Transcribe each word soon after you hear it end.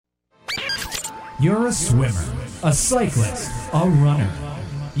You're a swimmer, a cyclist, a runner.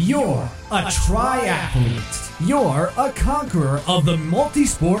 You're a triathlete. You're a conqueror of the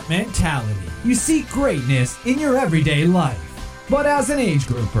multi-sport mentality. You seek greatness in your everyday life. But as an age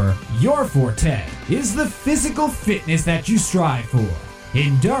grouper, your forte is the physical fitness that you strive for.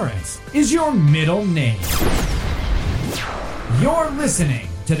 Endurance is your middle name. You're listening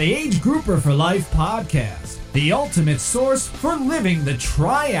to the Age Grouper for Life podcast, the ultimate source for living the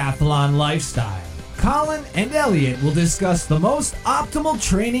triathlon lifestyle. Colin and Elliot will discuss the most optimal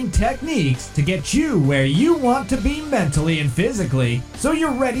training techniques to get you where you want to be mentally and physically, so you're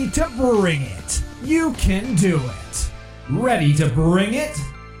ready to bring it. You can do it. Ready to bring it?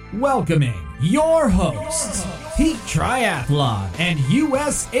 Welcoming your hosts, Peak Triathlon and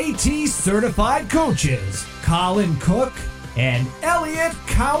USAT certified coaches, Colin Cook and Elliot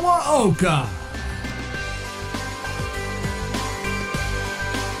Kawaoka.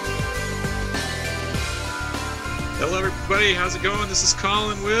 Hello everybody, how's it going? This is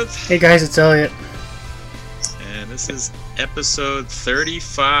Colin with... Hey guys, it's Elliot. And this is episode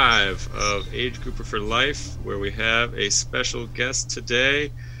 35 of Age Grouper for Life, where we have a special guest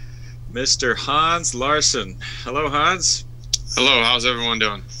today, Mr. Hans Larsson. Hello, Hans. Hello, how's everyone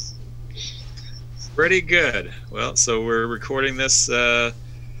doing? Pretty good. Well, so we're recording this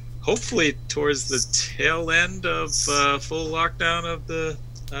hopefully towards the tail end of full lockdown of the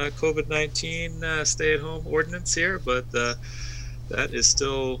COVID-19 stay-at-home ordinance here, but that is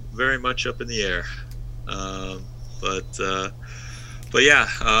still very much up in the air. But yeah,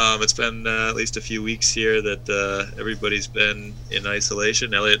 it's been at least a few weeks here that everybody's been in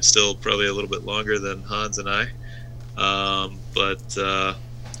isolation. Elliot still probably a little bit longer than Hans and I, but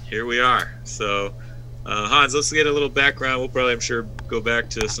here we are. So Hans, let's get a little background. We'll probably, I'm sure, go back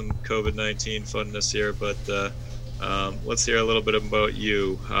to some COVID-19 funness here, but let's hear a little bit about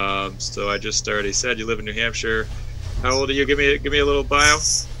you. So I just already said you live in New Hampshire. How old are you? Give me a little bio,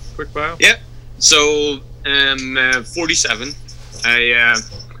 quick bio. Yeah. So I'm 47.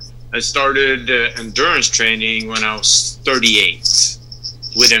 I started endurance training when I was 38,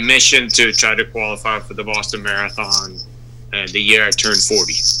 with a mission to try to qualify for the Boston Marathon the year I turned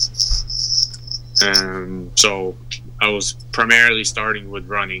 40. So I was primarily starting with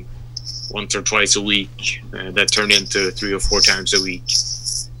running once or twice a week. That turned into 3 or 4 times a week.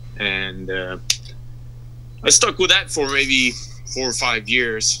 And I stuck with that for maybe 4 or 5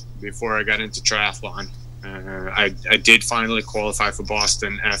 years before I got into triathlon. I did finally qualify for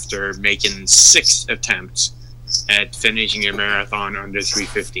Boston after making 6 attempts at finishing a marathon under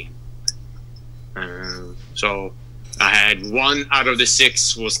 3:15. So I had 1 out of the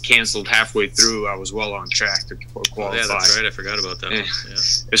 6 was canceled halfway through. I was well on track to qualify. Oh, yeah, that's right. I forgot about that one.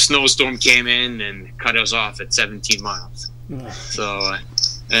 Yeah. A snowstorm came in and cut us off at 17 miles. So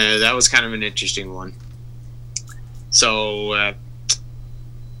that was kind of an interesting one. So I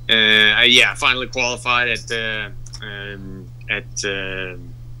finally qualified at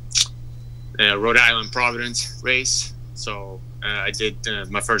Rhode Island Providence race. So I did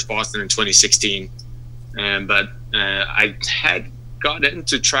my first Boston in 2016, but I had got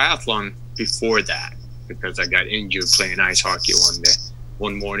into triathlon before that because I got injured playing ice hockey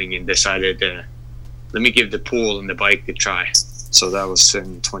one morning and decided let me give the pool and the bike a try. So that was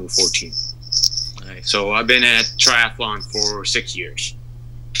in 2014. Nice. So I've been at triathlon for 6 years.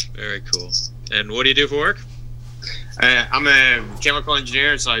 Very cool. And what do you do for work? I'm a chemical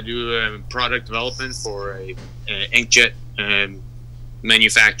engineer, so I do product development for a inkjet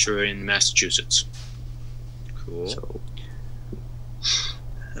manufacturer in Massachusetts. Cool. So.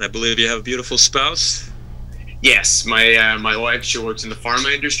 And I believe you have a beautiful spouse? Yes, my wife, she works in the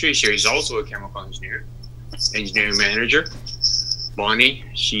pharma industry. She's also a chemical engineering manager. Bonnie,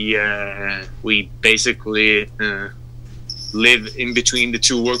 we basically live in between the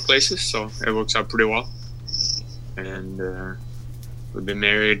 2 workplaces, so it works out pretty well. And we've been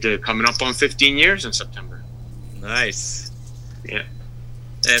married coming up on 15 years in September. Nice. Yeah.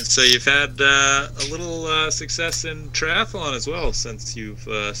 And so you've had a little success in triathlon as well since you've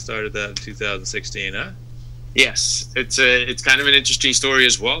started that in 2016, huh? Yes, it's kind of an interesting story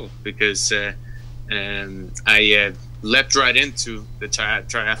as well because I leapt right into the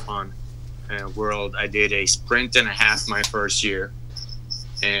triathlon world. I did a sprint and a half my first year,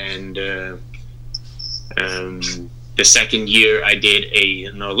 and the second year I did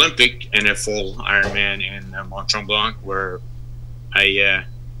an Olympic and a full Ironman in Mont Tremblant, where I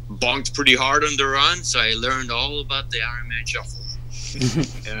bonked pretty hard on the run, so I learned all about the Ironman shuffle,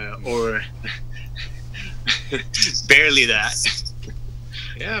 or barely that.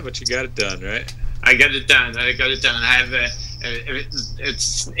 Yeah, but you got it done, right? I got it done. I have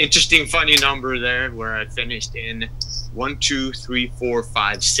it's interesting, funny number there where I finished in 1, 2, 3, 4,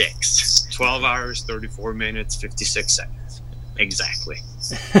 5, 6. 12 hours, 34 minutes, 56 seconds. Exactly.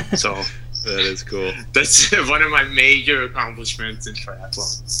 So that is cool. That's one of my major accomplishments in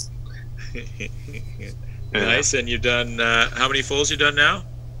triathlon. Nice. And you've done, how many fulls you done now?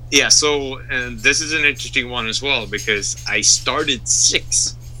 Yeah, so and this is an interesting one as well, because I started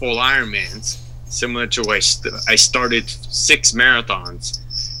 6 full Ironmans, similar to I started 6 marathons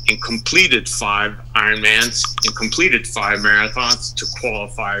and completed 5 Ironmans and completed 5 marathons to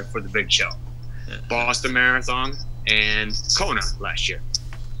qualify for the big show. Boston Marathon and Kona last year.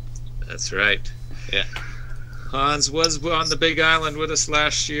 That's right. Yeah. Hans was on the Big Island with us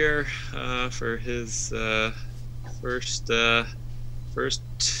last year for his first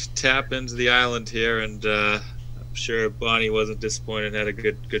tap into the island here, and I'm sure Bonnie wasn't disappointed and had a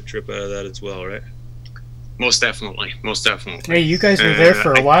good trip out of that as well, right? Most definitely. Hey, you guys were there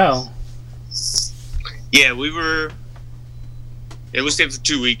for a while. Yeah, we were. It was there for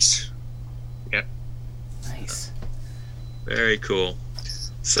 2 weeks. Yeah. Nice. Very cool.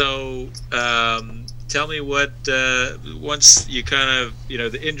 So, tell me what, once you kind of,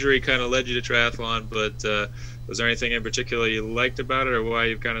 the injury kind of led you to triathlon, but was there anything in particular you liked about it, or why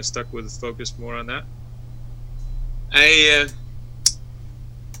you've kind of stuck with focused more on that?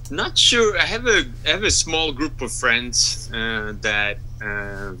 Not sure. I have a small group of friends that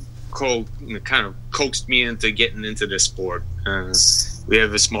kind of coaxed me into getting into this sport. We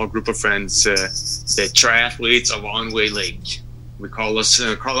have a small group of friends, the triathletes of Onway Lake. We call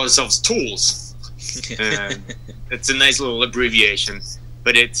ourselves Tools. It's a nice little abbreviation,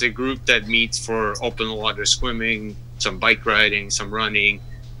 but it's a group that meets for open water swimming, some bike riding, some running.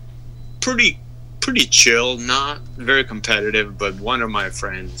 Pretty chill, not very competitive, but one of my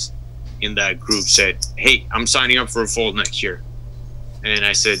friends in that group said, "Hey, I'm signing up for a full next year." And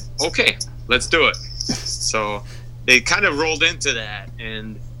I said, "Okay, let's do it." So they kind of rolled into that,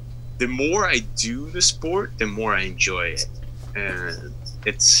 and the more I do the sport, the more I enjoy it. And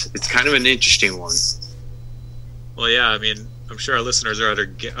it's kind of an interesting one. Well, yeah, I mean, I'm sure our listeners are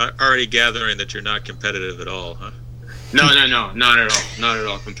already gathering that you're not competitive at all, huh? No, not at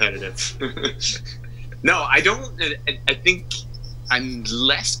all competitive. No, I don't. I think I'm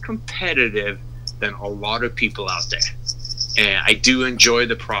less competitive than a lot of people out there, and I do enjoy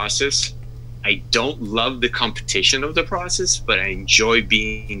the process. I don't love the competition of the process, but I enjoy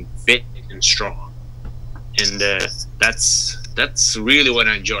being fit and strong, and that's really what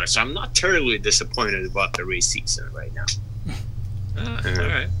I enjoy. So I'm not terribly disappointed about the race season right now. All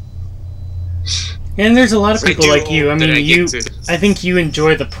right. And there's a lot of people like you. I mean, I think you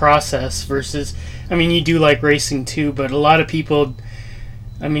enjoy the process versus, I mean, you do like racing too, but a lot of people,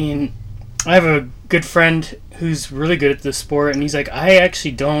 I mean, I have a good friend who's really good at the sport, and he's like, I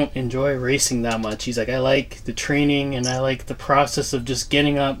actually don't enjoy racing that much. He's like, I like the training, and I like the process of just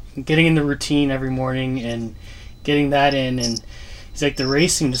getting up, getting in the routine every morning, and getting that in, and he's like, the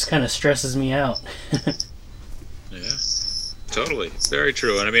racing just kind of stresses me out. Yeah, totally. It's very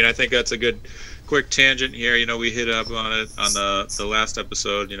true. And I mean, I think that's a good quick tangent here. We hit up on it on the last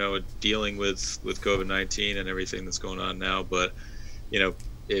episode, dealing with COVID-19 and everything that's going on now. But,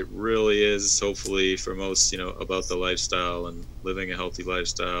 it really is, hopefully for most, about the lifestyle and living a healthy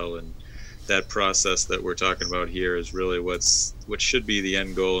lifestyle. And that process that we're talking about here is really what should be the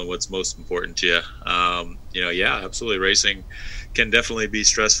end goal and what's most important to you. Yeah, absolutely. Racing can definitely be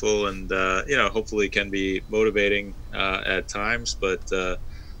stressful and, hopefully can be motivating at times, but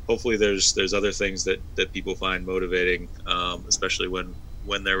hopefully there's other things that people find motivating, especially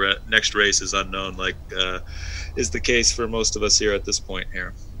when their next race is unknown, like is the case for most of us here at this point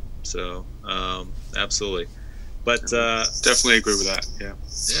here. So absolutely. But definitely agree with that.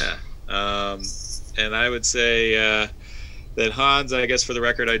 Yeah. And I would say that Hans, I guess for the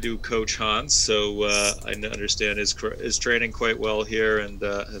record, I do coach Hans, so I understand his training quite well here, and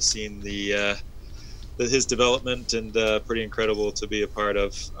has seen his development, and pretty incredible to be a part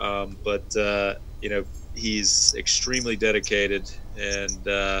of. But he's extremely dedicated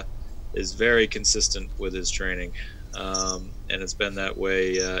and is very consistent with his training, and it's been that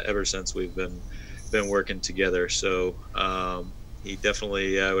way ever since we've been working together. So he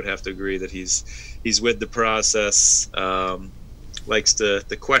definitely, I would have to agree that he's with the process. Likes to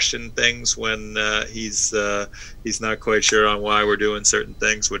question things when he's not quite sure on why we're doing certain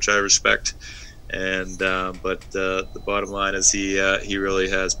things, which I respect. And but the bottom line is he really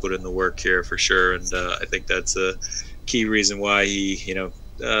has put in the work here for sure, and I think that's a key reason why he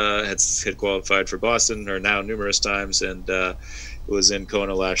had qualified for Boston, or now numerous times, and was in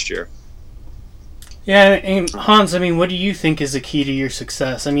Kona last year. Yeah, and Hans, I mean, what do you think is the key to your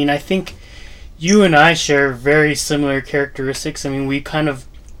success? I mean, I think you and I share very similar characteristics. I mean, we kind of...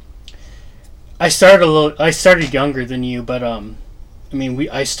 I started younger than you, but I mean,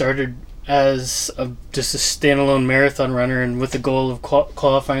 I started as just a standalone marathon runner and with the goal of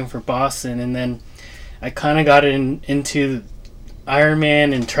qualifying for Boston, and then I kind of got into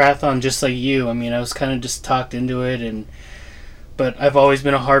Ironman and triathlon just like you. I mean, I was kind of just talked into it, but I've always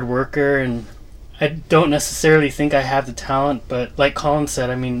been a hard worker, and I don't necessarily think I have the talent, but like Colin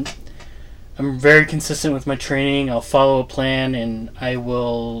said, I mean, I'm very consistent with my training. I'll follow a plan, and I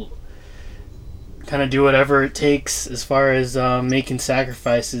will kind of do whatever it takes as far as making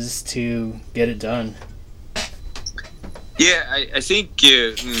sacrifices to get it done. Yeah, I think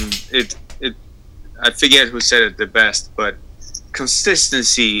I forget who said it the best, but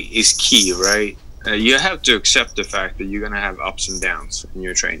consistency is key, right? You have to accept the fact that you're going to have ups and downs in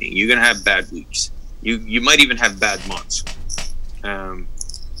your training. You're going to have bad weeks. You might even have bad months.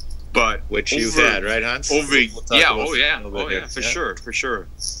 But which you've had, right, Hans? For sure.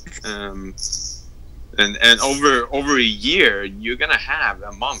 And over a year, you're going to have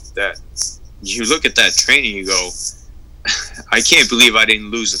a month that you look at that training, you go, I can't believe I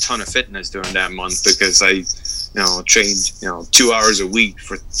didn't lose a ton of fitness during that month because I trained 2 hours a week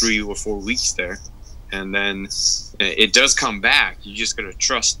for 3 or 4 weeks there. And then it does come back. You just got to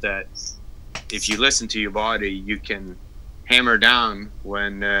trust that if you listen to your body, you can hammer down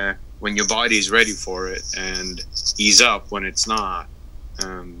when your body is ready for it and ease up when it's not.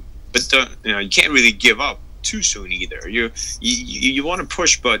 But you can't really give up too soon either. You want to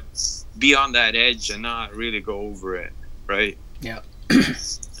push, but be on that edge and not really go over it, right? Yeah.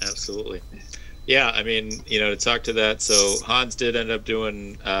 Absolutely. Yeah, I mean, to talk to that, so Hans did end up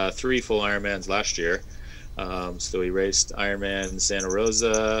doing 3 full Ironmans last year. So he raced Ironman Santa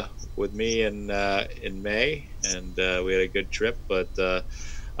Rosa with me in May, and we had a good trip. But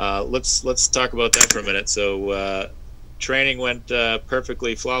let's talk about that for a minute. So training went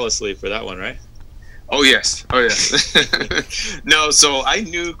perfectly flawlessly for that one, right? Oh yes. No, so I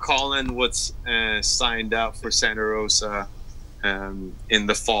knew Colin was signed up for Santa Rosa in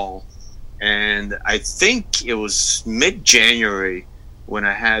the fall. And I think it was mid-January when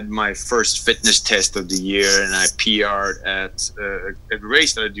I had my first fitness test of the year, and I PR'd at a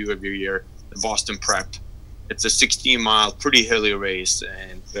race that I do every year, the Boston Prep. It's a 16-mile, pretty hilly race,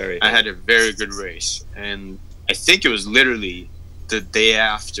 and I had a very good race. And I think it was literally the day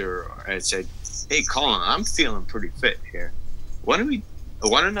after I said, hey, Colin, I'm feeling pretty fit here. Why don't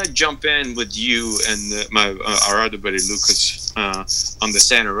I jump in with you and our other buddy Lucas on the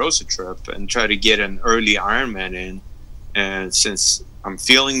Santa Rosa trip and try to get an early Ironman in? And since I'm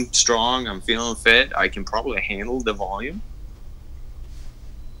feeling strong, I'm feeling fit, I can probably handle the volume.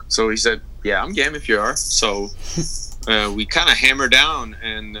 So he said, yeah, I'm game if you are. So we kind of hammered down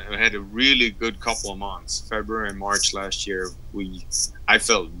and had a really good couple of months. February and March last year, I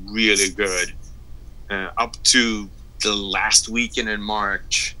felt really good. Up to the last weekend in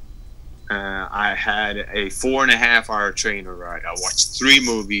March, I had a 4.5-hour trainer ride. I watched 3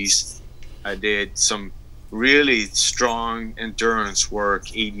 movies. I did some really strong endurance work,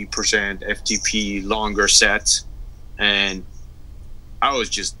 80% FTP, longer sets, and I was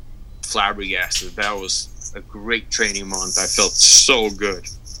just flabbergasted. That was a great training month. I felt so good,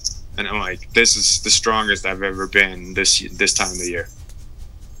 and I'm like, this is the strongest I've ever been this time of the year.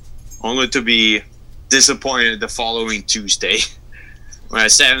 Only to be disappointed the following Tuesday when I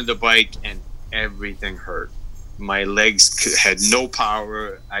sat on the bike and everything hurt. My legs had no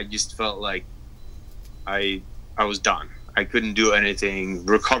power. I just felt like I was done. I couldn't do anything.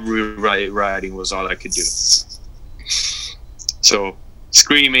 Recovery riding was all I could do. So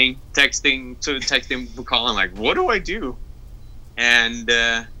screaming, texting Colin, like, what do I do? And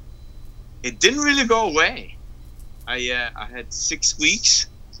it didn't really go away. I had 6 weeks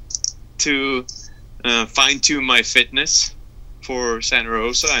to fine-tune my fitness for Santa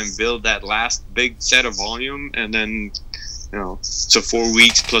Rosa and build that last big set of volume, and then so 4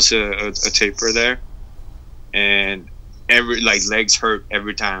 weeks plus a taper there, and legs hurt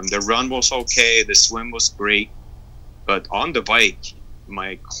every time. The run was okay, the swim was great, but on the bike,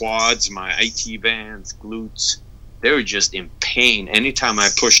 my quads, my IT bands, glutes, they were just in pain anytime I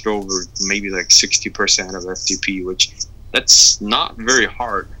pushed over maybe like 60% of FTP, which that's not very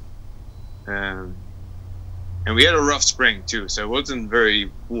hard. And we had a rough spring too, so it wasn't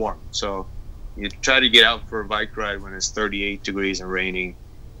very warm. So you try to get out for a bike ride when it's 38 degrees and raining.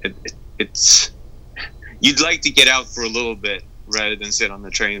 It's you'd like to get out for a little bit rather than sit on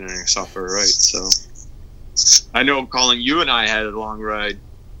the train and suffer, right? So I know, Colin, you and I had a long ride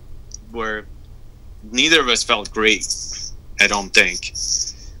where neither of us felt great, I don't think,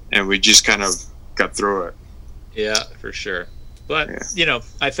 and we just kind of got through it. Yeah, for sure. But,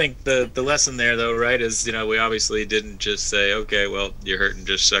 I think the lesson there, though, right, is, we obviously didn't just say, okay, well, you're hurting,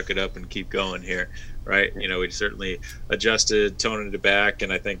 just suck it up and keep going here, right? We certainly adjusted, toned it back,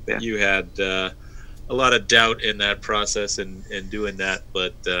 and I think that you had a lot of doubt in that process in doing that.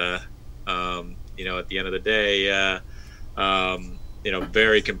 But, at the end of the day,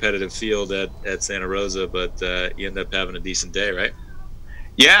 very competitive field at Santa Rosa, but you end up having a decent day, right?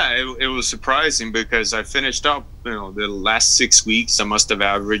 Yeah, it was surprising because I finished up, the last 6 weeks, I must have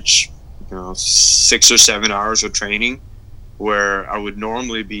averaged, 6 or 7 hours of training, where I would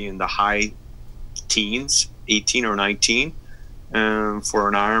normally be in the high teens, 18 or 19, for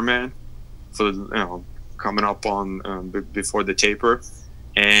an Ironman, for, coming up on before the taper.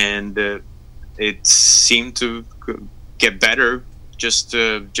 And it seemed to get better just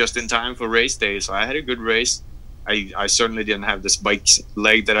in time for race day. So I had a good race. I certainly didn't have this bike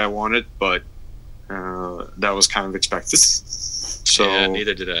leg that I wanted, but that was kind of expected. So yeah,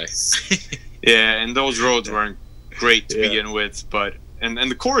 neither did I. Yeah, and those roads weren't great to begin with, but and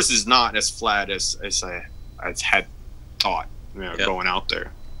the course is not as flat as I had thought going out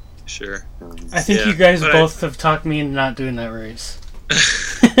there. Sure. I think you guys both have talked me into not doing that race.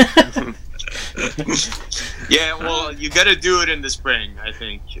 Yeah, well, you got to do it in the spring. I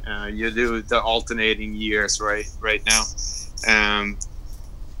think you do the alternating years right now.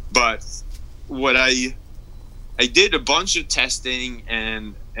 But what I did a bunch of testing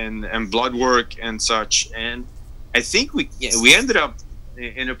and blood work and such, and I think we ended up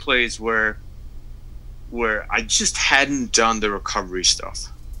in a place where I just hadn't done the recovery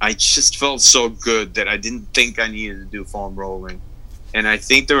stuff. I just felt so good that I didn't think I needed to do foam rolling. And I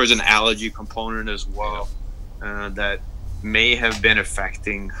think there was an allergy component as well that may have been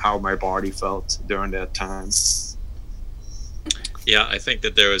affecting how my body felt during that time. Yeah, I think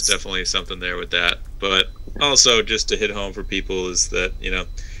that there was definitely something there with that. But also, just to hit home for people, is that,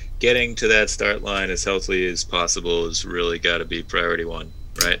 getting to that start line as healthy as possible is really got to be priority one,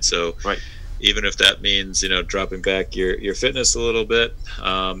 right? So even if that means, dropping back your fitness a little bit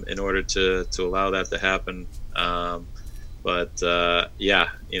in order to allow that to happen. But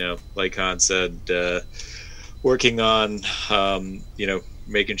like Hans said, working on,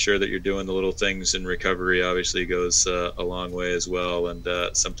 making sure that you're doing the little things in recovery obviously goes a long way as well. And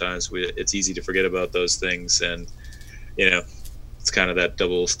sometimes it's easy to forget about those things. And, it's kind of that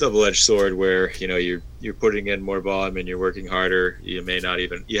double-edged sword where, you're putting in more volume and you're working harder. You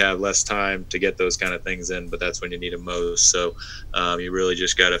have less time to get those kind of things in, but that's when you need them most. So you really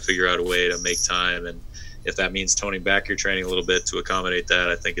just got to figure out a way to make time. And if that means toning back your training a little bit to accommodate that,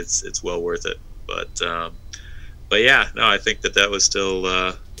 I think it's well worth it. But yeah, no, I think that was still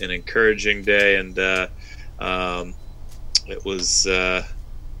an encouraging day, and it was.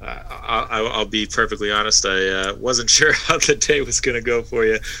 I'll be perfectly honest. I wasn't sure how the day was going to go for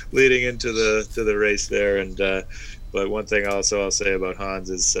you leading into the race there, and but one thing I'll say about Hans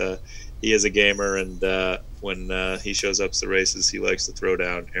is he is a gamer, and when he shows up to the races, he likes to throw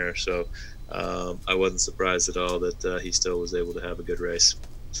down here. So. I wasn't surprised at all that he still was able to have a good race.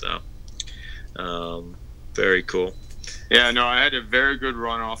 So, very cool. Yeah, no, I had a very good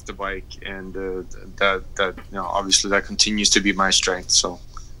run off the bike, and that obviously that continues to be my strength. So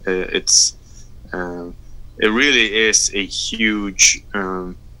it really is a huge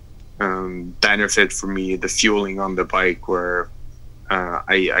benefit for me, the fueling on the bike, where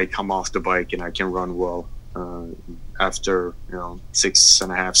I come off the bike and I can run well. After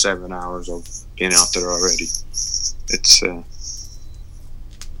 6.5, 7 hours of being out there already, it's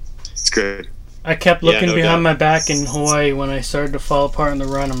good. I kept looking behind my back in Hawaii when I started to fall apart in the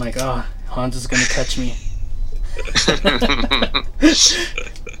run. I'm like, Hans is gonna catch me.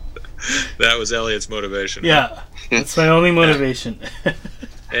 That was Elliot's motivation. Yeah, that's my only motivation.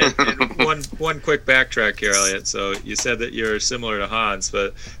 And one quick backtrack here, Elliot. So you said that you're similar to Hans,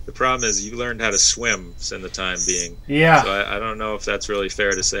 but the problem is you learned how to swim in the time being. Yeah. So I don't know if that's really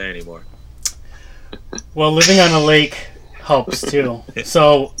fair to say anymore. Well, living on a lake helps too.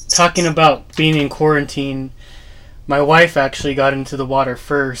 So talking about being in quarantine, my wife actually got into the water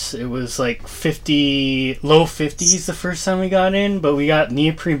first. It was like low 50s the first time we got in, but we got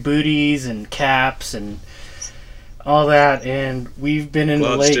neoprene booties and caps and all that, and we've been in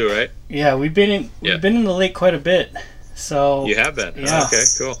the lake too, right? Yeah, we've been in the lake quite a bit. So you have been. Yeah. Okay,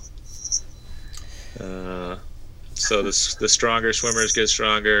 cool. So the stronger swimmers get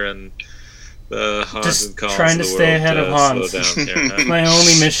stronger, and the Hans just and Collins trying to stay ahead of Hans. Slow down here, huh? My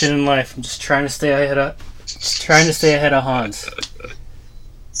only mission in life. I'm just trying to stay ahead of Hans.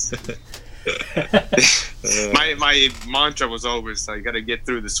 My mantra was always, I got to get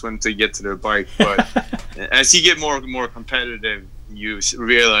through the swim to get to the bike. But as you get more competitive, you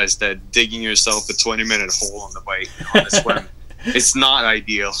realize that digging yourself a 20-minute hole on the bike on the swim, it's not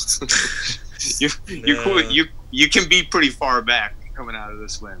ideal. You can be pretty far back coming out of the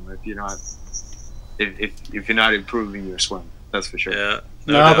swim if you're not improving your swim. That's for sure. Yeah.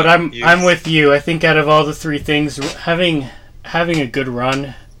 No, but I'm with you. I think out of all the three things, having a good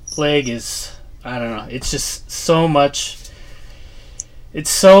run leg is, I don't know, it's just so much. It's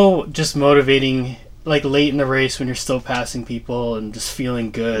so just motivating, like late in the race when you're still passing people and just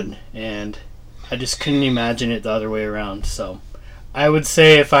feeling good. And I just couldn't imagine it the other way around. So I would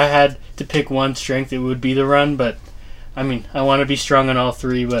say if I had to pick one strength, it would be the run. But I mean, I want to be strong on all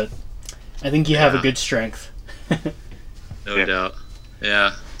three, but I think you have a good strength. No doubt.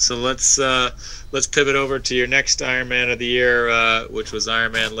 Yeah. So let's pivot over to your next Ironman of the year, which was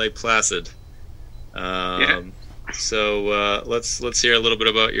Ironman Lake Placid. So let's hear a little bit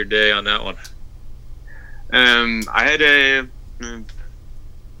about your day on that one. I had it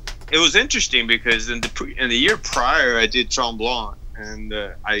was interesting because in the year prior I did Tremblant, and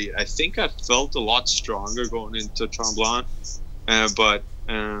I think I felt a lot stronger going into Tremblant, but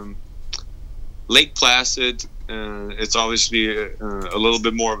Lake Placid, it's obviously a little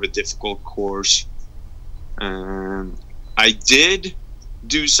bit more of a difficult course. I did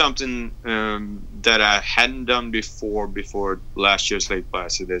do something that I hadn't done before last year's Lake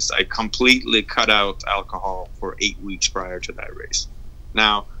Placid. I completely cut out alcohol for 8 weeks prior to that race.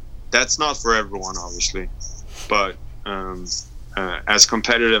 Now, that's not for everyone, obviously, but as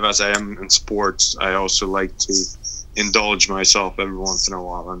competitive as I am in sports, I also like to indulge myself every once in a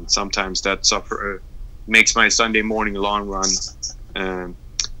while, and sometimes that makes my Sunday morning long run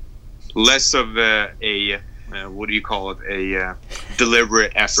less of a what do you call it, a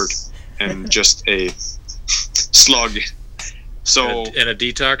deliberate effort and just a slug. So and a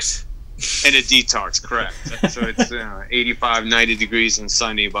detox. And a detox, correct. So it's 85, 90 degrees and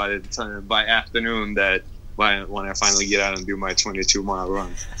sunny by afternoon. When I finally get out and do my 22-mile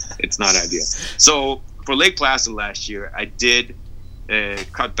run, it's not ideal. So for Lake Placid last year, I did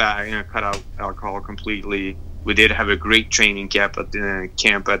cut out alcohol completely. We did have a great training camp at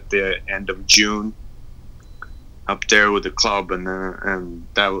the end of June up there with the club, and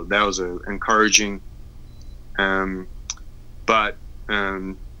that was encouraging. But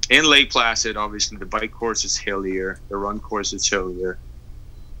in Lake Placid, obviously the bike course is hillier, the run course is hillier,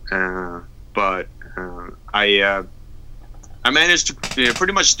 but I managed to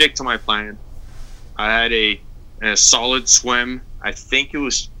pretty much stick to my plan. I had a solid swim. I think it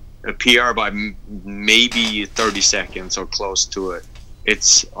was a PR by maybe 30 seconds or close to it.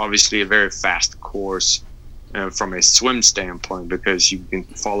 It's obviously a very fast course from a swim standpoint, because you can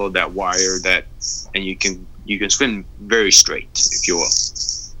follow that wire and you can swim very straight, if you will.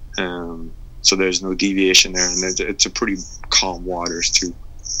 So there's no deviation there, and it's a pretty calm waters too.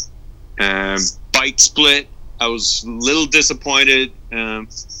 Bike split, I was a little disappointed. And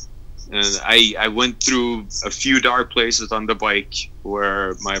I went through a few dark places on the bike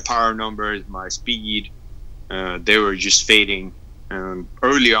where my power numbers, my speed, they were just fading.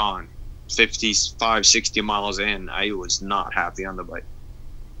 Early on, 55, 60 miles in, I was not happy on the bike.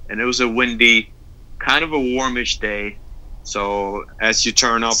 And it was a windy, kind of a warmish day. So as you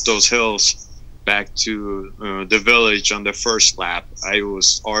turn up those hills back to the village on the first lap, I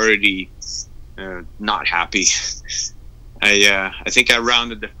was already not happy. I think I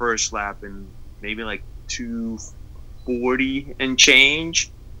rounded the first lap in maybe like 240 and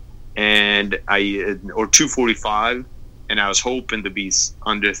change, or 245, and I was hoping to be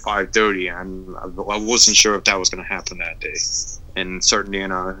under 530, and I wasn't sure if that was going to happen that day. And certainly,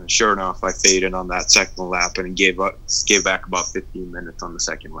 sure enough, I faded on that second lap and gave back about 15 minutes on the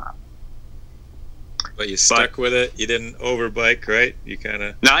second lap. But you stuck with it. You didn't overbike, right? You kind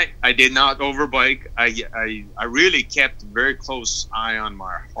of. No, I did not overbike. I really kept a very close eye on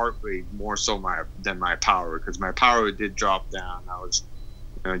my heart rate, more so than my power, because my power did drop down. I was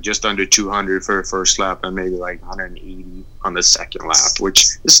just under 200 for the first lap and maybe like 180 on the second lap,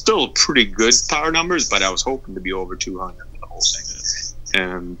 which is still pretty good power numbers, but I was hoping to be over 200 for the whole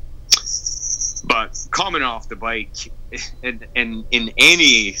thing. But coming off the bike, and in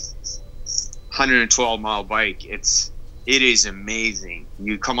any 112-mile bike, it is amazing.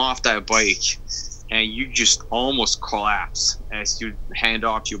 You come off that bike and you just almost collapse as you hand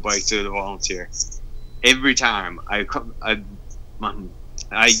off your bike to the volunteer. Every time I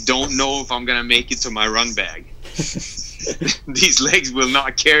don't know if I'm gonna make it to my run bag. These legs will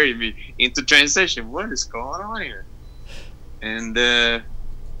not carry me into transition. What is going on here? And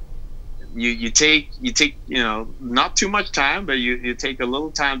you take not too much time, but you take a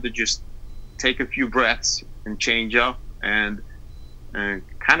little time to just take a few breaths and change up and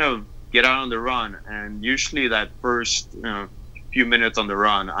kind of get out on the run. And usually that first few minutes on the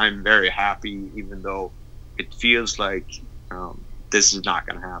run, I'm very happy, even though it feels like this is not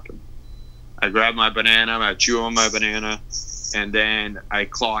going to happen. I grab my banana, I chew on my banana, and then I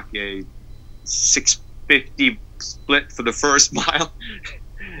clock a 6:50 split for the first mile.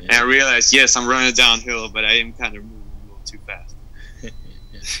 And I realize, yes, I'm running downhill, but I am kind of moving a little too fast.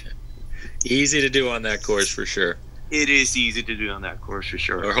 Easy to do on that course for sure. It is easy to do on that course for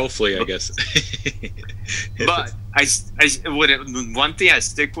sure. Or hopefully, I guess. But one thing I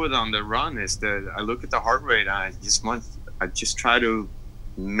stick with on the run is that I look at the heart rate. I just try to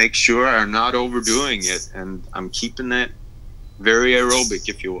make sure I'm not overdoing it, and I'm keeping it very aerobic,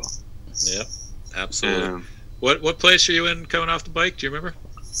 if you will. Yep, absolutely. What place are you in coming off the bike? Do you remember?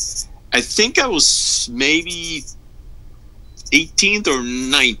 I think I was maybe 18th or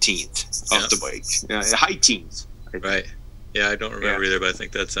 19th off the bike. High teens. Right. Yeah, I don't remember either, but I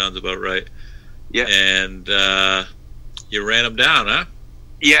think that sounds about right. Yeah. And you ran him down, huh?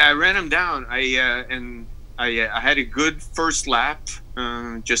 Yeah, I ran him down. I had a good first lap,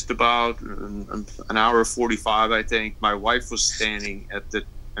 just about an hour 45, I think. My wife was standing at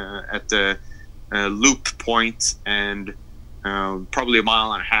the loop point, and probably a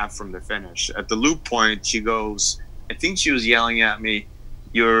mile and a half from the finish. At the loop point, she goes, I think she was yelling at me,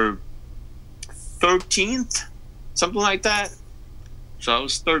 "You're 13th?" Something like that. So I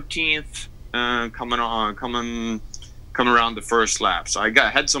was 13th, coming around the first lap. So I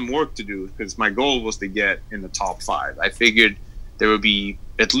had some work to do, because my goal was to get in the top 5. I figured there would be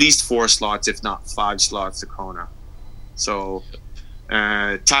at least 4 slots, if not 5 slots to Kona. So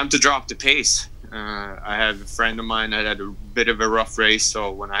time to drop the pace. I have a friend of mine that had a bit of a rough race,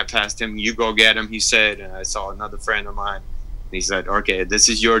 so when I passed him, "You go get him," he said. And I saw another friend of mine, and he said, "Okay, this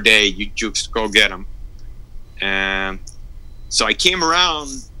is your day. You just go get him." And so I came around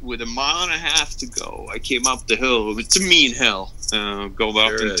with a mile and a half to go. I came up the hill. It's a mean hill. Go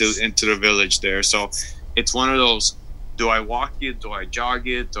up into the village there. So it's one of those, do I walk it? Do I jog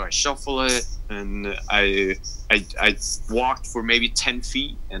it? Do I shuffle it? And I walked for maybe 10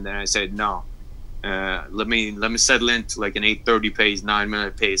 feet, and then I said, no. Let me settle into like an 8:30 pace,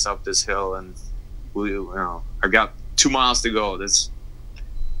 9-minute pace up this hill, and I got 2 miles to go. That's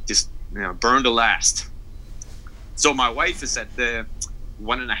just burn to last. So my wife is at the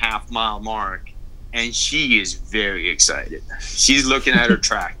 1.5 mile mark, and she is very excited. She's looking at her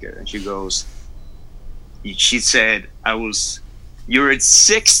tracker, and she said, "You're at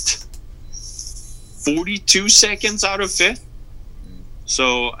 6th, 42 seconds out of 5th."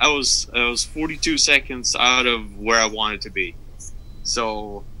 So I was 42 seconds out of where I wanted to be.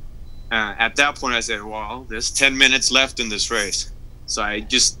 So at that point I said, well, there's 10 minutes left in this race. So I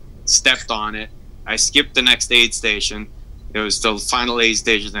just stepped on it. I skipped the next aid station. It was the final aid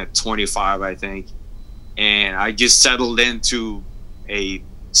station at 25, I think. And I just settled into a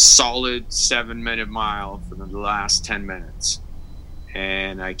solid 7-minute mile for the last 10 minutes.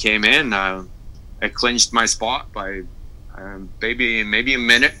 And I came in, I clinched my spot by maybe a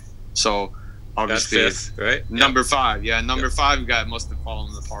minute. So obviously, fifth, right? Number 5, number 5 guy must have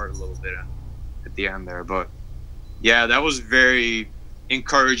fallen apart a little bit at the end there. But yeah, that was very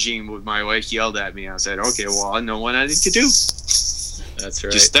encouraging. When my wife yelled at me, I said, okay, well, I know what I need to do. That's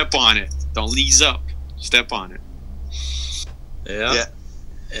right. Just step on it. Don't ease up. Step on it. Yeah.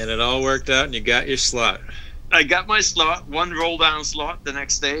 And it all worked out, and you got your slot. I got my slot, 1 roll down slot the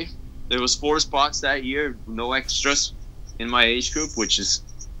next day. There was 4 spots that year, no extras in my age group, which is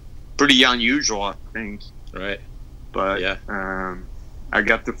pretty unusual, I think. Right. But yeah, I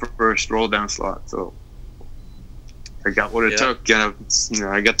got the first roll down slot, so I got what it took.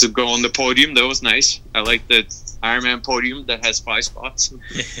 I got to go on the podium. That was nice. I like the Ironman podium that has 5 spots.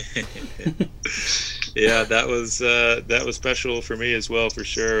 Yeah, that was special for me as well, for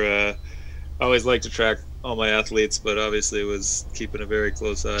sure. I always like to track all my athletes, but obviously was keeping a very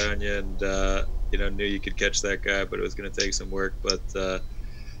close eye on you, and knew you could catch that guy, but it was going to take some work. But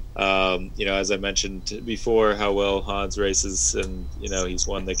as I mentioned before, how well Hans races, and he's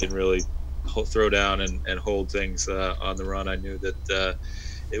one that can really throw down and hold things on the run. I knew that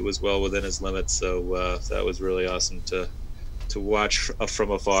it was well within his limits, so that was really awesome to watch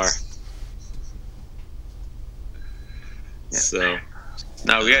from afar. Yeah. So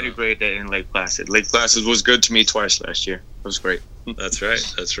no, we had a great day in Lake Placid. Lake Placid was good to me twice last year. It was great. That's right.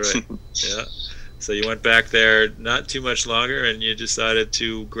 Yeah. So you went back there not too much longer, and you decided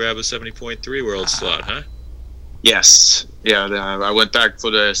to grab a 70.3 world slot, huh? Yes. Yeah, I went back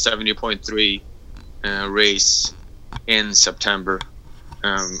for the 70.3 race in September.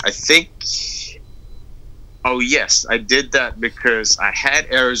 I think... Oh, yes. I did that because I had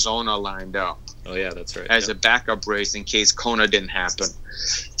Arizona lined up. Oh, yeah, that's right. As a backup race in case Kona didn't happen.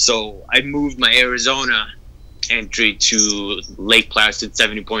 So I moved my Arizona entry to Lake Placid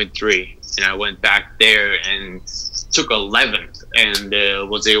 70.3. And I went back there and took 11th and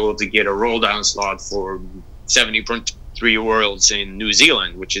was able to get a roll down slot for 70.3 Worlds in New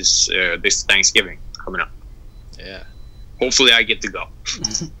Zealand, which is this Thanksgiving coming up. Yeah. Hopefully I get to go.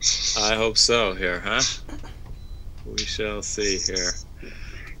 I hope so here, huh? We shall see here.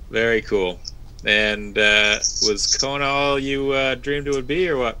 Very cool. And was Kona all you dreamed it would be,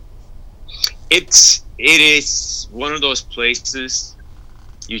 or what? It is one of those places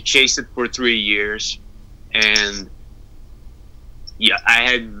you chase it for 3 years, and yeah, I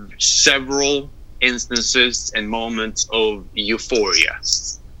had several instances and moments of euphoria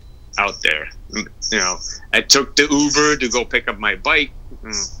out there. You know, I took the Uber to go pick up my bike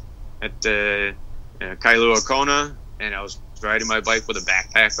at Kailua Kona, and I was riding my bike with a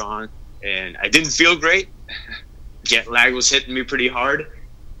backpack on, and I didn't feel great. Jet lag was hitting me pretty hard,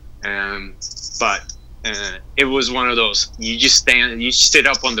 but it was one of those, you sit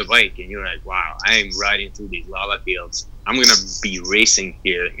up on the bike and you're like, wow, I am riding through these lava fields. I'm gonna be racing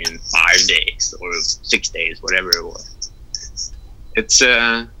here in 5 days or 6 days, whatever it was. It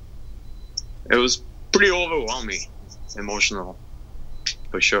was pretty overwhelming, emotional,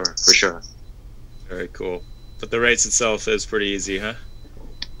 for sure. Very cool. But the race itself is pretty easy, huh?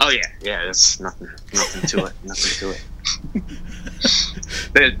 Oh yeah, there's nothing to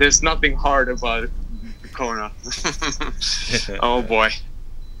it. There's nothing hard about Kona. Oh boy,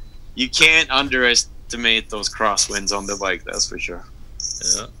 you can't underestimate those crosswinds on the bike. That's for sure.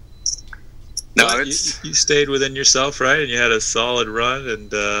 Yeah. No, well, you stayed within yourself, right? And you had a solid run,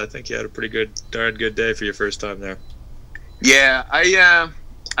 and I think you had a darn good day for your first time there. Yeah, I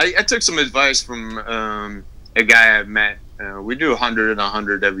took some advice from a guy I met. We do 100 and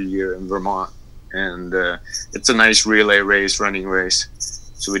 100 every year in Vermont, and it's a nice relay race, running race.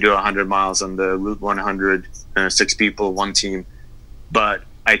 So we do 100 miles on the Route 100, 6 people, 1 team. But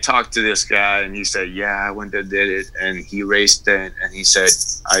I talked to this guy, and he said, yeah, I went and did it, and he raced it, and he said,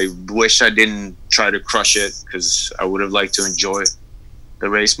 I wish I didn't try to crush it because I would have liked to enjoy the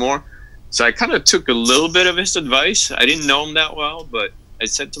race more. So I kind of took a little bit of his advice. I didn't know him that well, but I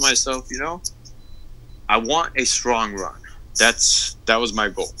said to myself, I want a strong run. That was my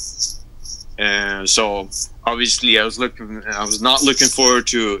goal. And so obviously I was not looking forward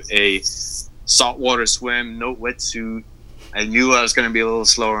to a saltwater swim, no wetsuit. I knew I was going to be a little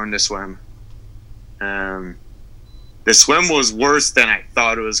slower in the swim. The swim was worse than I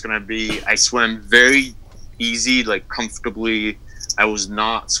thought it was going to be. I swam very easy, like comfortably. I was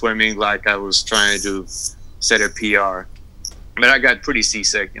not swimming like I was trying to set a PR. But I got pretty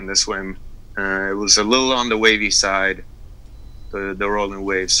seasick in the swim. It was a little on the wavy side, the rolling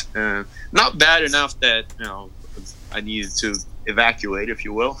waves. Not bad enough that I needed to evacuate, if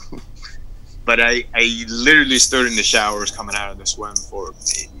you will. But I literally stood in the showers coming out of the swim for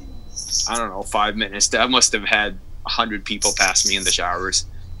maybe, 5 minutes. I must have had 100 people pass me in the showers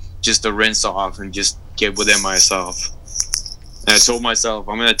just to rinse off and just get within myself. And I told myself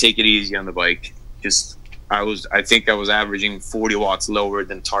I'm gonna take it easy on the bike. I think I was averaging 40 watts lower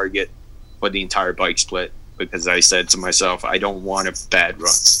than target for the entire bike split, because I said to myself, I don't want a bad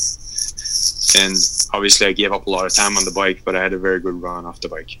run. And obviously I gave up a lot of time on the bike, but I had a very good run off the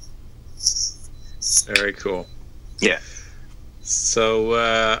bike. Very cool. Yeah. So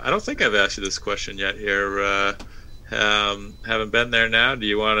I don't think I've asked you this question yet here. Haven't been there now. Do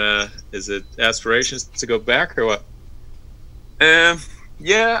you want to, is it aspirations to go back or what?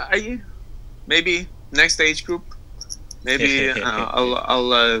 Yeah, maybe next age group. Maybe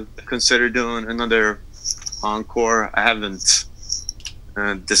I'll consider doing another encore. I haven't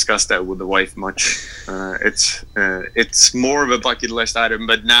discussed that with the wife much. It's more of a bucket list item,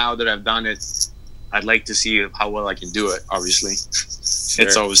 but now that I've done it, I'd like to see how well I can do it. Obviously, sure.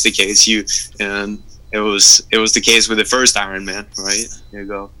 It's always the case. It was the case with the first Ironman, right? You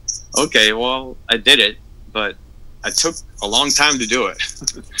go, okay, well, I did it, but I took a long time to do it.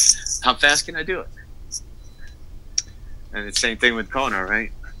 How fast can I do it? And the same thing with Kona,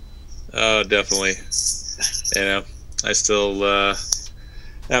 right? Oh, definitely. I still,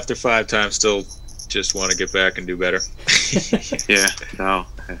 after 5 times, still just want to get back and do better. Yeah, no.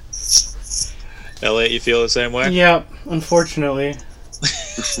 Elliot, you feel the same way? Yeah, unfortunately.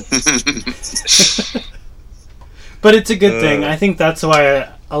 But it's a good thing. I think that's why,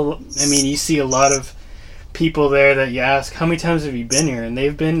 you see a lot of people there that you ask, how many times have you been here? And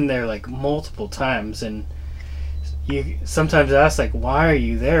they've been there like multiple times. And you sometimes ask, like, why are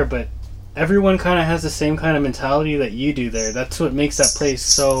you there? But everyone kind of has the same kind of mentality that you do there. That's what makes that place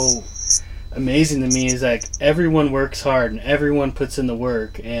so amazing to me, is like everyone works hard and everyone puts in the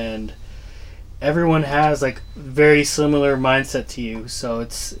work, and everyone has like very similar mindset to you. So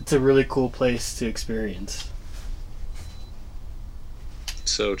it's a really cool place to experience.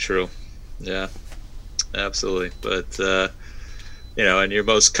 So true. Yeah, absolutely. But and your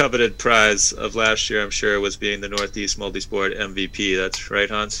most coveted prize of last year, I'm sure, was being the Northeast Multisport MVP. That's right,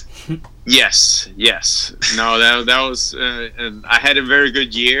 Hans? Yes. No, that was. I had a very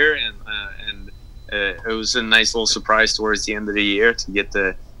good year, and it was a nice little surprise towards the end of the year to get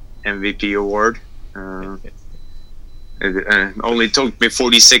the MVP award. It only took me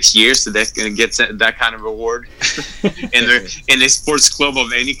 46 years to get that kind of award in a sports club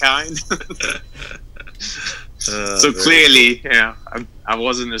of any kind. So clearly, I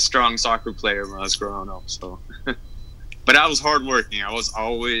wasn't a strong soccer player when I was growing up. So, but I was hardworking. I was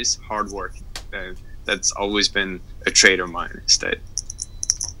always hardworking. That's always been a trait of mine. Instead,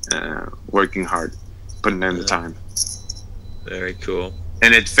 working hard, putting in the time. Very cool.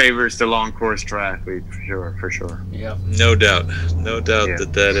 And it favors the long course triathlete for sure. Yeah, no doubt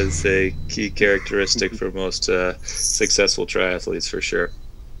that is a key characteristic for most successful triathletes, for sure.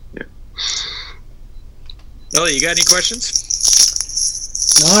 Yeah. Ellie, you got any questions?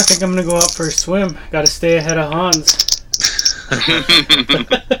 No, I think I'm gonna go out for a swim. Got to stay ahead of Hans.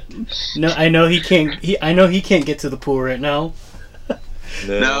 No, I know he can't. I know he can't get to the pool right now.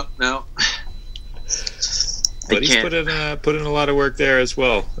 No. But he's put in a lot of work there as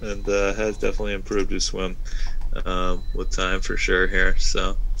well, and has definitely improved his swim with time, for sure here.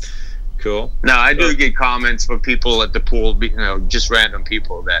 So cool. No, I do get comments from people at the pool, just random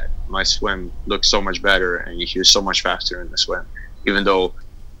people, that my swim looks so much better and you're so much faster in the swim. Even though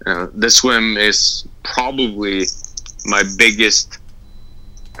the swim is probably my biggest,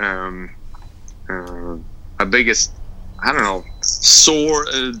 I don't know, sore.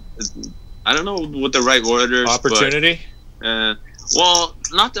 I don't know what the right word is. Opportunity? But, well,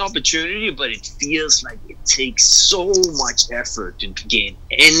 not the opportunity, but it feels like it takes so much effort to gain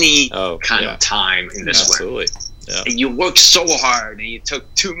any kind of time in the swim. Absolutely. Yeah. And you work so hard, and you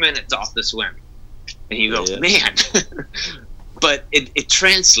took 2 minutes off the swim, and you go, man. But it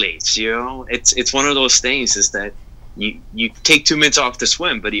translates, It's one of those things, is that you take 2 minutes off the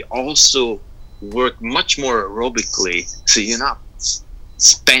swim, but you also work much more aerobically, so you're not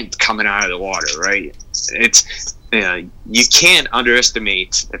spent coming out of the water, right? It's you can't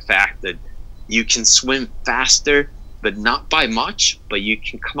underestimate the fact that you can swim faster, but not by much, but you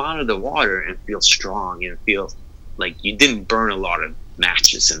can come out of the water and feel strong and feel like you didn't burn a lot of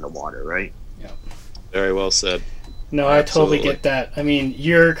matches in the water, right? Yeah. Very well said. No, I totally get that. I mean,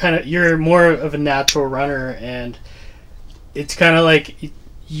 you're more of a natural runner, and it's kind of like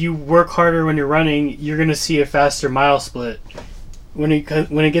you work harder when you're running, you're going to see a faster mile split. When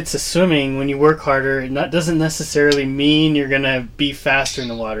it gets to swimming, when you work harder, it doesn't necessarily mean you're going to be faster in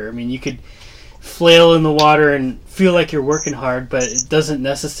the water. I mean, you could flail in the water and feel like you're working hard, but it doesn't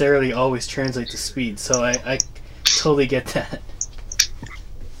necessarily always translate to speed. So I totally get that.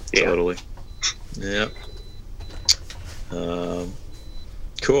 Yeah. Totally. Yeah.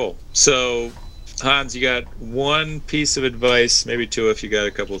 Cool. So, Hans, you got one piece of advice, maybe two if you got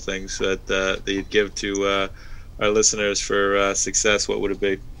a couple of things that you'd give to our listeners for success. What would it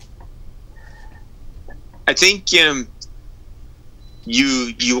be? I think you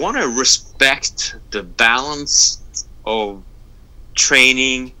want to respect the balance of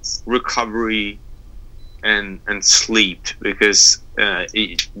training, recovery, and sleep, because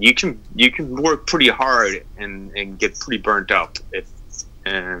you can work pretty hard and get pretty burnt up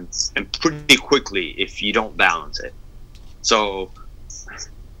and pretty quickly if you don't balance it. So.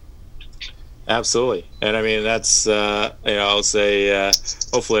 Absolutely. And I mean, that's, I'll say,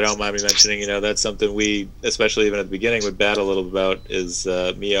 hopefully I don't mind me mentioning, that's something we, especially even at the beginning, would battle a little about, is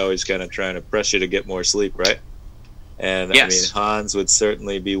me always kind of trying to press you to get more sleep, right? And yes. I mean, Hans would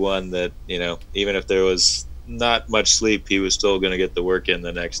certainly be one that, even if there was not much sleep, he was still going to get the work in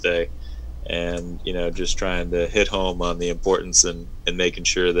the next day. And, just trying to hit home on the importance and making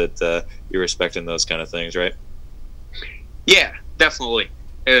sure that you're respecting those kind of things, right? Yeah, definitely.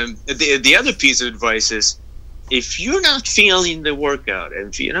 The other piece of advice is, if you're not feeling the workout, and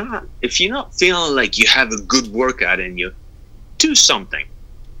if you're not feeling like you have a good workout in you, do something,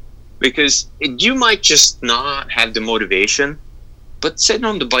 because you might just not have the motivation. But get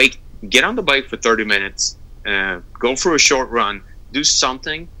on the bike for 30 minutes, go for a short run, do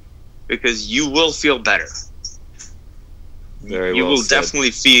something, because you will feel better. you will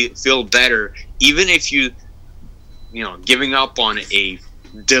definitely feel better, even if you giving up on a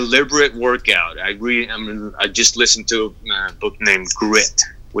deliberate workout. I just listened to a book named Grit,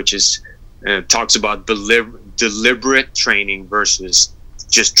 which is talks about deliberate training versus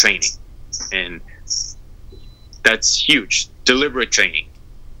just training, and that's huge. Deliberate training.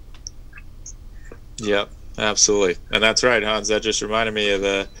 Yep, absolutely, and that's right, Hans. That just reminded me of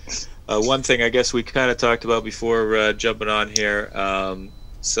the one thing I guess we kind of talked about before jumping on here.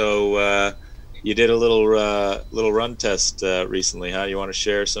 So you did a little run test recently, huh? You want to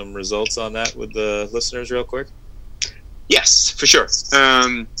share some results on that with the listeners real quick? Yes, for sure.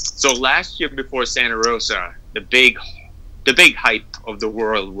 So last year before Santa Rosa, the big hype of the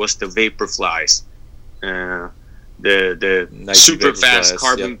world was the Vaporflies. The Nike super fast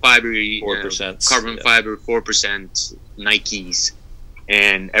carbon fiber 4%, fiber 4% Nikes,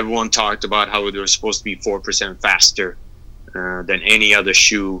 and everyone talked about how they were supposed to be 4% faster than any other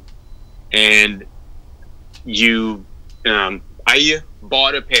shoe. And I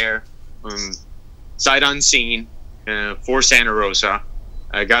bought a pair sight unseen for Santa Rosa.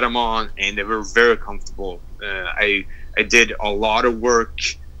 I got them on, and they were very comfortable. I did a lot of work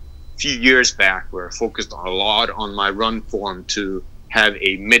few years back where I focused a lot on my run form to have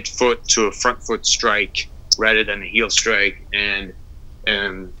a midfoot to a front foot strike rather than a heel strike, and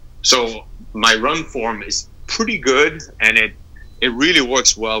so my run form is pretty good, and it really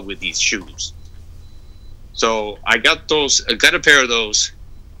works well with these shoes. So I got a pair of those,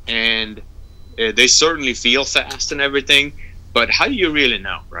 and they certainly feel fast and everything, but how do you really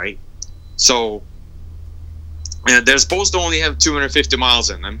know, right? So they're supposed to only have 250 miles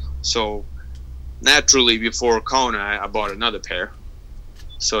in them. So naturally, before Kona, I bought another pair.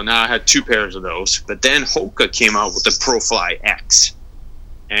 So now I had two pairs of those. But then Hoka came out with the ProFly X.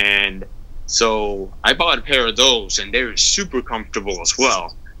 And so I bought a pair of those, and they're super comfortable as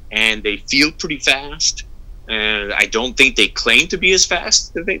well. And they feel pretty fast. And I don't think they claim to be as fast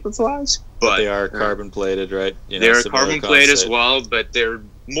as the Vaporflies. But they are carbon plated, right? They're carbon plated as well, but they're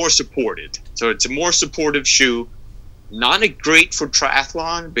more supported. So it's a more supportive shoe. Not a great for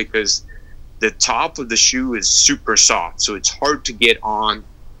triathlon because the top of the shoe is super soft, so it's hard to get on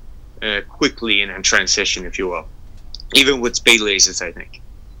quickly in a transition, if you will, even with spade laces, I think.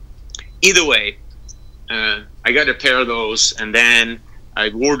 Either way, I got a pair of those, and then I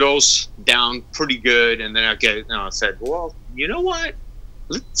wore those down pretty good, and then I said, well, you know what?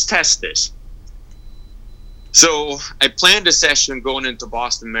 Let's test this. So I planned a session going into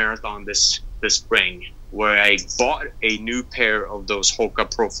Boston Marathon this spring, where I bought a new pair of those Hoka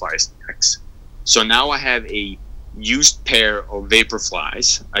ProFly X. So now I have a used pair of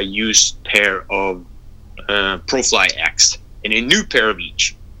Vaporflies, a used pair of ProFly X, and a new pair of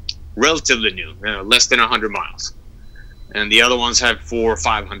each. Relatively new, less than 100 miles. And the other ones have 400 or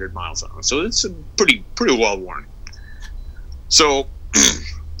 500 miles on them. So it's pretty well worn. So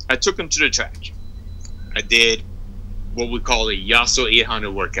I took them to the track. I did what we call a Yasso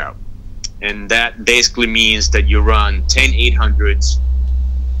 800 workout. And that basically means that you run 10 800s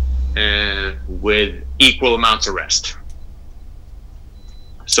with equal amounts of rest.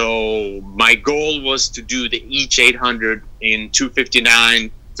 So my goal was to do each 800 in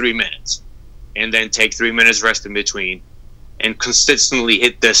 2:59, 3 minutes, and then take 3 minutes rest in between, and consistently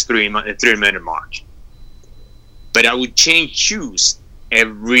hit this 3 minute mark. But I would change shoes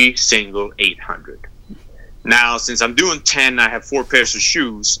every single 800. Now, since I'm doing 10, I have 4 pairs of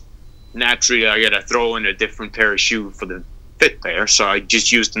shoes. Naturally, I gotta throw in a different pair of shoes for the fit pair. So I just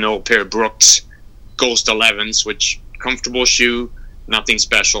used an old pair of Brooks Ghost 11s, which comfortable shoe, nothing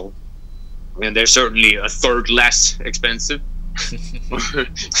special, and they're certainly a third less expensive,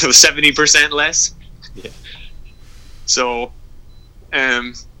 70% less. Yeah. So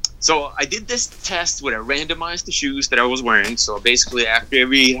I did this test where I randomized the shoes that I was wearing. So basically, after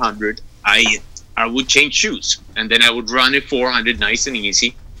every 800, I would change shoes, and then I would run a 400 nice and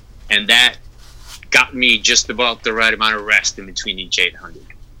easy. And that got me just about the right amount of rest in between each 800.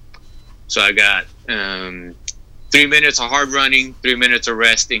 So I got 3 minutes of hard running, 3 minutes of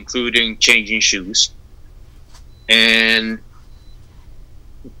rest, including changing shoes. And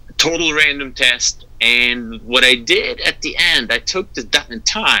total random test. And what I did at the end, I took the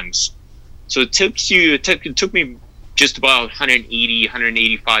times. So it took me just about 180,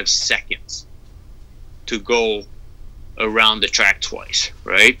 185 seconds to go around the track twice,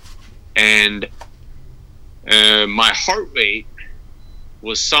 right? And my heart rate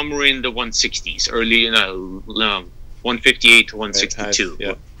was somewhere in the 160s, 158 to 162.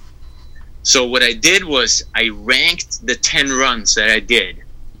 Yeah. So what I did was I ranked the 10 runs that I did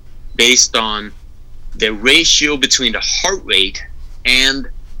based on the ratio between the heart rate and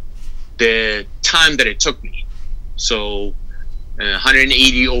the time that it took me. So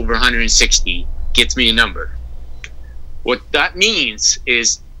 180 over 160 gets me a number. What that means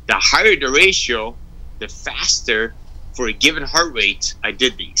is the higher the ratio, the faster for a given heart rate I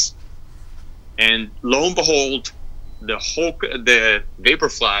did these. And lo and behold, the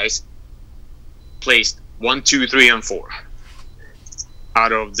Vaporflies placed 1, 2, 3, and 4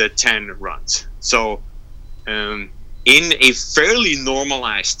 out of the 10 runs. So in a fairly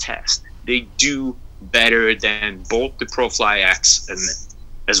normalized test, they do better than both the ProFly X and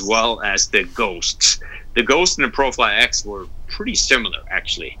as well as the Ghosts. The Ghost and the ProFly X were pretty similar,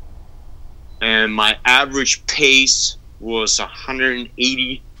 actually. And my average pace was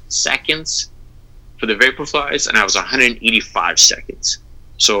 180 seconds for the Vaporflies, and I was 185 seconds.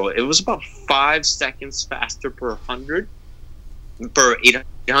 So it was about 5 seconds faster per 100, per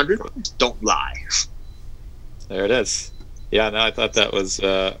 800. Don't lie. There it is. Yeah, no, I thought that was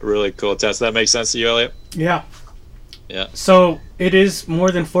a really cool test. That makes sense to you, Elliot? Yeah. Yeah. So it is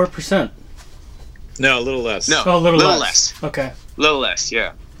more than 4%. No, a little less. No, Oh, a little less. less. Okay. A little less,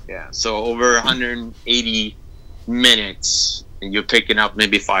 yeah. Yeah. So over 180 minutes, and you're picking up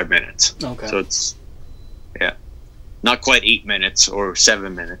maybe 5 minutes. Okay. So it's, yeah, not quite 8 minutes or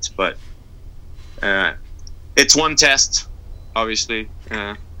 7 minutes, but it's one test, obviously.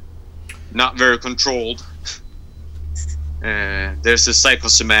 Not very controlled. There's a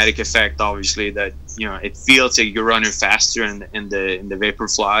psychosomatic effect, obviously, that it feels like you're running faster, and the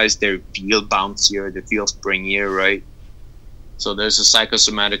Vaporflies, they feel bouncier, they feel springier, right? So there's a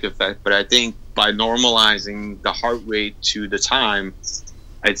psychosomatic effect, but I think by normalizing the heart rate to the time,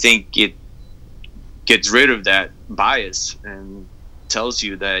 I think it gets rid of that bias and tells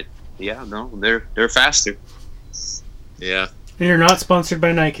you that they're faster. Yeah. And you're not sponsored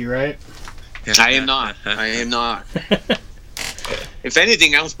by Nike, right? I am not. If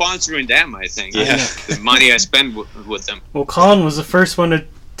anything, I'm sponsoring them, I think. Yeah. The money I spend with them. Well, Colin was the first one to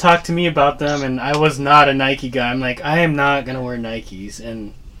talk to me about them, and I was not a Nike guy. I'm like, I am not going to wear Nikes.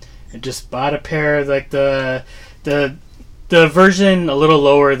 And I just bought a pair of, like, the version a little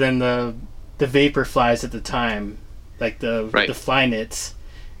lower than the Vaporflies at the time, like the Flyknits.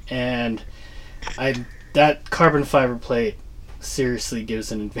 And that carbon fiber plate seriously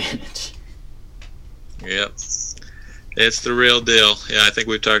gives an advantage. Yep. It's the real deal. Yeah, I think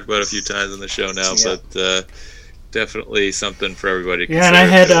we've talked about it a few times on the show now, but definitely something for everybody to consider. Yeah,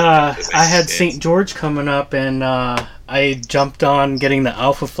 and I had games. St. George coming up, and I jumped on getting the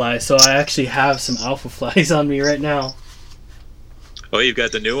Alpha Fly, so I actually have some Alpha Flies on me right now. Oh, you've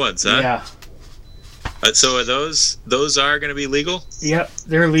got the new ones, huh? Yeah. So are those are going to be legal? Yep,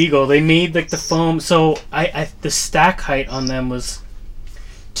 they're legal. They made like the foam, so the stack height on them was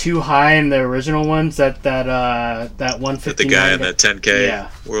too high in the original ones. That 159. The guy in that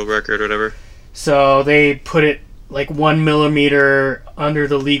 10K world record or whatever. So they put it like 1 millimeter under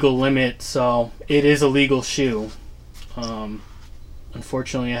the legal limit, so it is a legal shoe.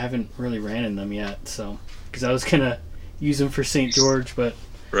 Unfortunately, I haven't really ran in them yet, so because I was gonna use them for St. George, but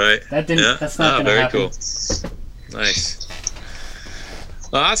right, that didn't. Yeah. That's not gonna happen. Very cool. Nice,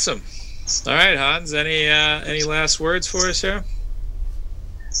 awesome. All right, Hans. Any last words for us here?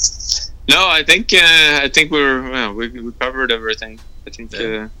 No, I think we covered everything. I think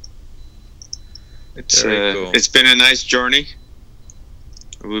it's been a nice journey.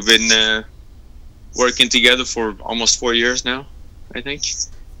 We've been working together for almost 4 years now, I think.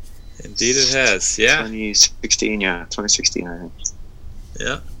 Indeed, it has. Yeah. 2016, I think.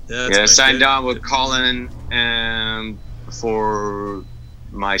 Yeah. I signed on with Colin for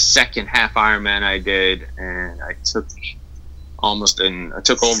my second half Ironman I did, and I took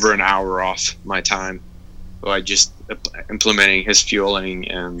over an hour off my time by just implementing his fueling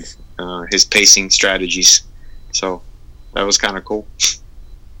and his pacing strategies. So that was kind of cool.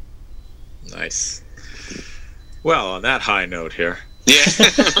 Nice. Well, on that high note here. Yeah.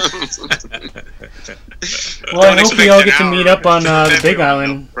 Well, I hope we all get to meet up on the Big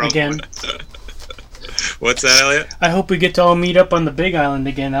Island again. What's that, Elliot? I hope we get to all meet up on the Big Island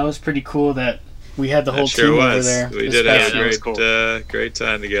again. That was pretty cool that we had the whole team over there. We did have a great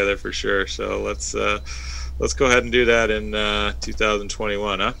time together for sure. So let's go ahead and do that in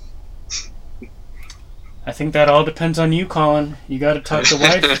 2021, huh? I think that all depends on you, Colin. You got to talk the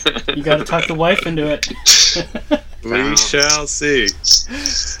wife. You got to talk the wife into it. We shall see.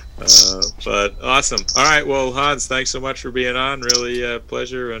 But awesome. All right. Well, Hans, thanks so much for being on. Really a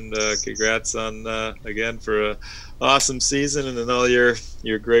pleasure, and congrats on again for a awesome season and all your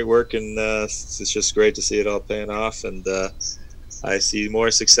great work. And it's just great to see it all paying off. And I see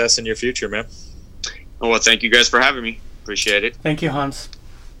more success in your future, man. Oh, well, thank you guys for having me. Appreciate it. Thank you, Hans.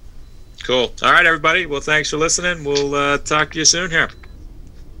 Cool. All right, everybody. Well, thanks for listening. We'll talk to you soon here.